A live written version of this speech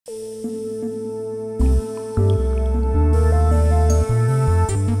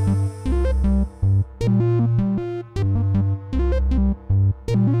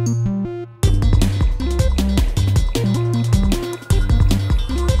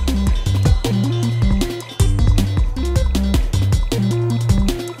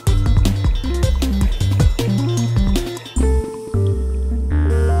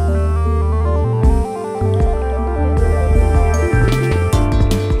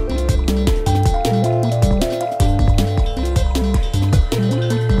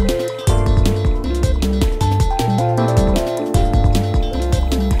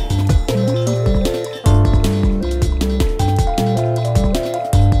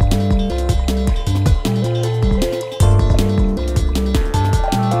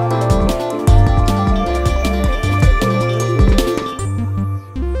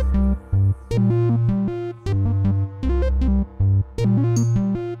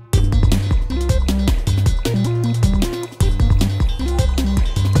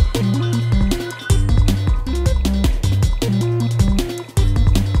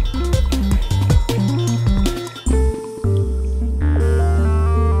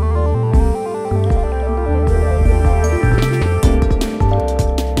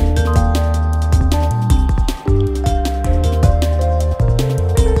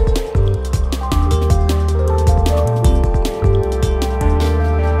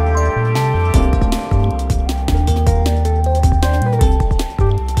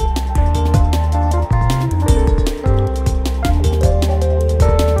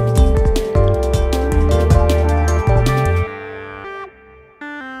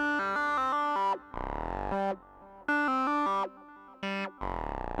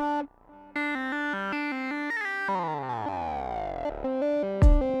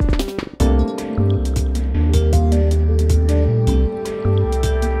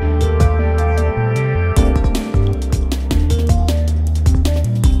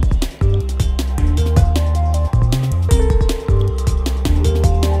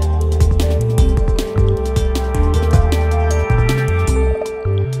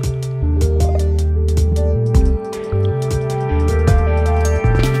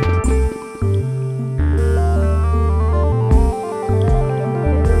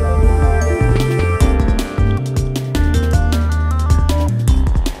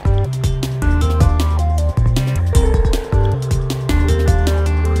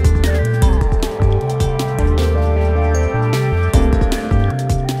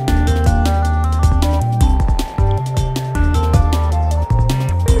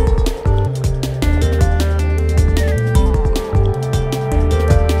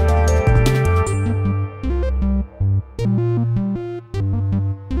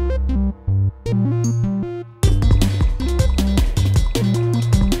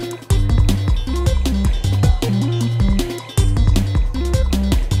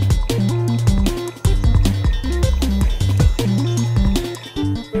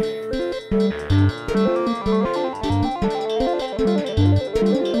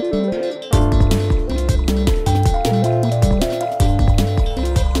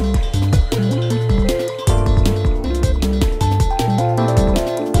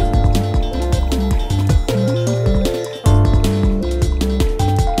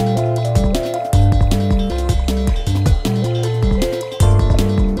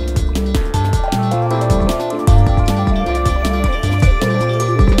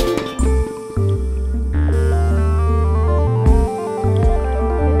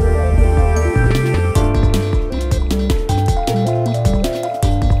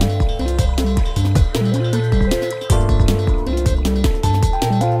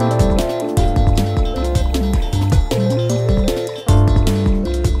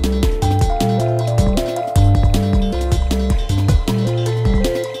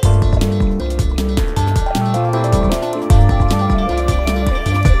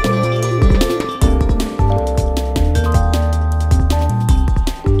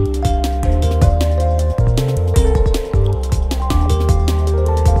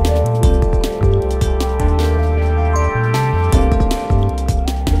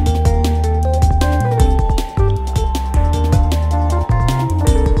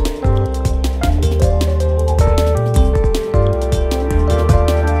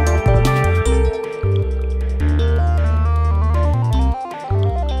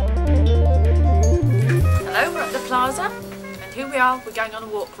Plaza, and here we are, we're going on a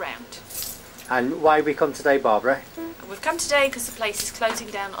walk round. And why we come today, Barbara? We've come today because the place is closing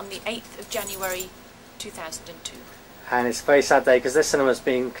down on the 8th of January 2002. And it's a very sad day because this cinema's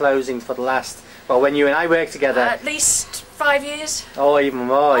been closing for the last, well, when you and I worked together, at least 5 years. or even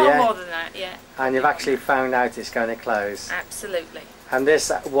more, or yeah. more than that, yeah. And you've actually found out it's going to close. Absolutely. And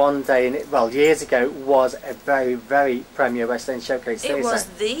this one day, well, years ago, was a very, very premier West End Showcase Theatre. It was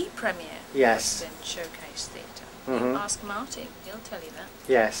the premier Yes. West End Showcase Theatre. Mm-hmm. You ask Martin, he'll tell you that.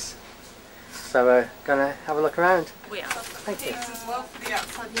 Yes. So we're going to have a look around. We are. Thank you. As well for the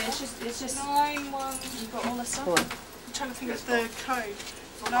outside. Yeah, it's just 91. You've got all the stuff. I'm trying to think of the code.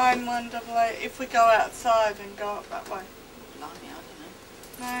 9188. If we go outside and go up that way. Blimey, I don't know.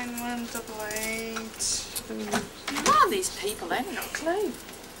 9188. Who are these people? They haven't got a clue.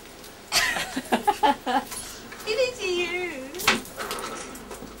 It is you.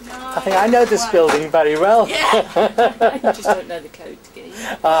 I think I know this building very well. Yeah. You just don't know the code to get in.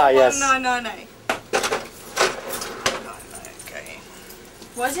 Ah, yes. 1998. Okay.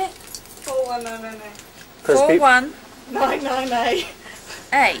 Was it? 41998. 41998.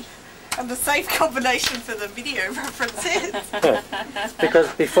 998. And the safe combination for the video references.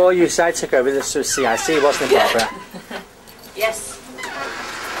 Because before you took over, this was CIC, wasn't it, Barbara? Yes.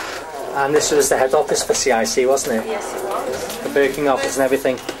 And this was the head office for CIC, wasn't it? Yes, it was. The Birking office and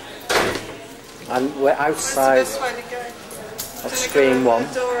everything. And we're outside Where's the best way to go? of screen one.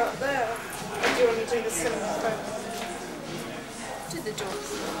 The door up there. Or do you want to do the cinema first? To the door.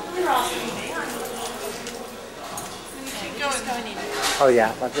 You're asking me, aren't you? Just going in. Oh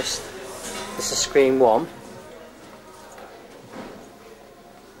yeah, this is screen one.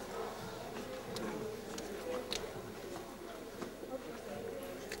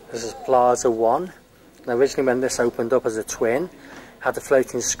 This is Plaza 1. Now, originally when this opened up as a twin, had a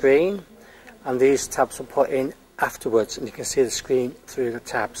floating screen, and these tabs were put in afterwards, and you can see the screen through the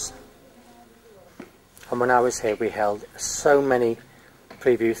tabs. and when I was here we held so many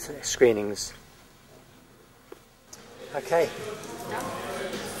preview screenings. Okay.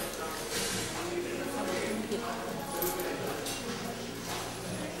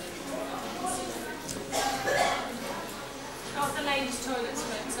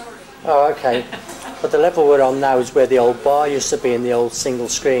 Oh, okay. But the level we're on now is where the old bar used to be in the old single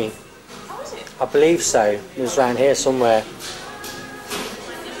screen. Oh, is it? I believe so. It was around here somewhere.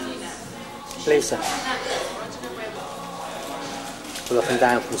 I believe so. We're looking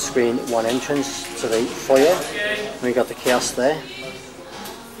down from screen 1 entrance to the foyer. And we got the kiosk there.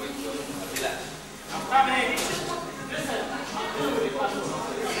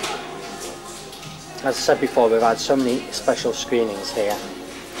 As I said before, we've had so many special screenings here.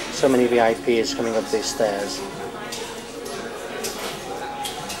 So many VIPs coming up these stairs.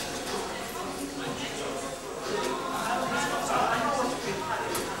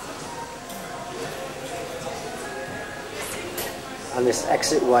 And this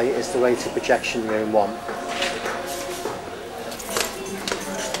exit way is the way to projection room 1.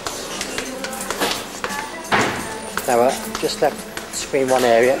 Now we're just left screen 1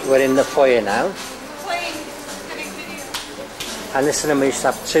 area, we're in the foyer now. And this cinema used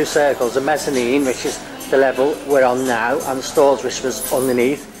to have 2 circles, a mezzanine, which is the level we're on now, and the stalls, which was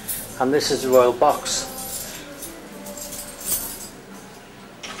underneath, and this is the royal box.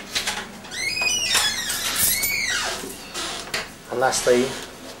 And that's the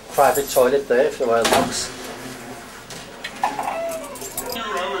private toilet there for the royal box.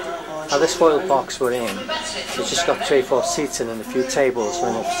 Now this royal box we're in, it's just got 3 or 4 seats in and a few tables.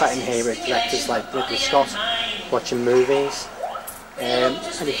 We're sat in here with directors like Ridley Scott, watching movies. And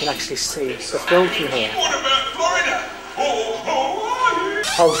you can actually see the film from here.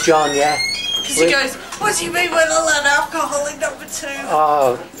 Oh, John, yeah. Because he goes, what do you mean we're not allowed alcohol in number 2?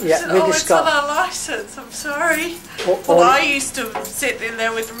 Oh, yeah. Said, oh, it's on our licence, I'm sorry. Well, I used to sit in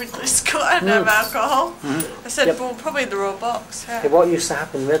there with Ridley Scott and have alcohol. I said, yep. Well, probably in the raw box. Yeah. What used to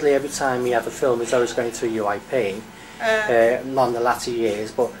happen, Ridley, every time he had a film, he's always going to a UIP. Not in the latter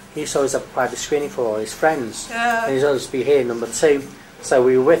years, but he used to always have a private screening for all his friends. Yeah. And he'd always be here, number 2. So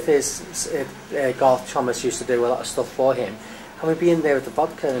we were with his, Garth Thomas used to do a lot of stuff for him. And we'd be in there with the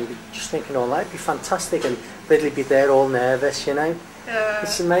vodka and be just thinking all night, it'd be fantastic. And Ridley'd be there all nervous, you know. Yeah.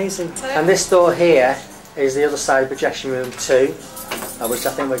 It's amazing. And this door here is the other side of projection room 2, which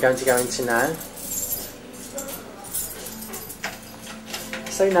I think we're going to go into now.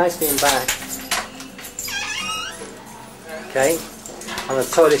 So nice being back. Okay, and the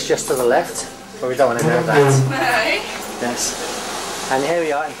toilet's just to the left, but we don't want to know that. Hey. Yes. And here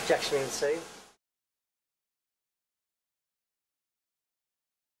we are in projection room 2.